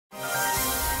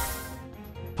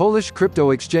Polish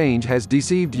crypto exchange has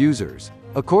deceived users.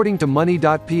 According to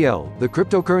Money.pl, the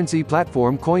cryptocurrency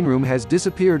platform Coinroom has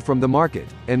disappeared from the market,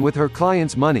 and with her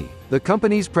clients' money, the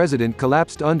company's president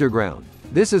collapsed underground.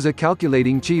 This is a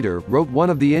calculating cheater, wrote one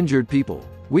of the injured people.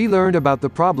 We learned about the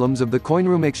problems of the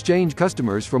Coinroom exchange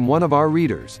customers from one of our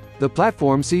readers. The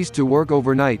platform ceased to work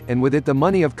overnight, and with it the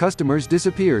money of customers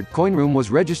disappeared. Coinroom was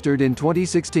registered in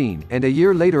 2016, and a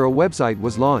year later a website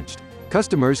was launched.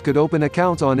 Customers could open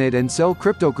accounts on it and sell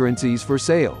cryptocurrencies for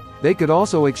sale. They could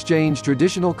also exchange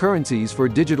traditional currencies for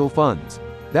digital funds.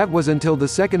 That was until the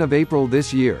 2nd of April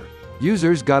this year.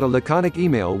 Users got a laconic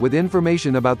email with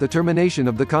information about the termination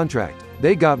of the contract.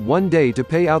 They got 1 day to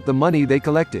pay out the money they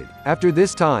collected. After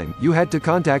this time, you had to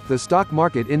contact the stock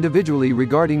market individually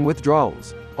regarding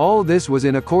withdrawals. All this was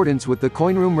in accordance with the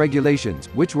Coinroom regulations,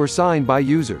 which were signed by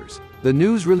users. The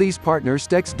news release partner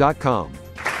stex.com.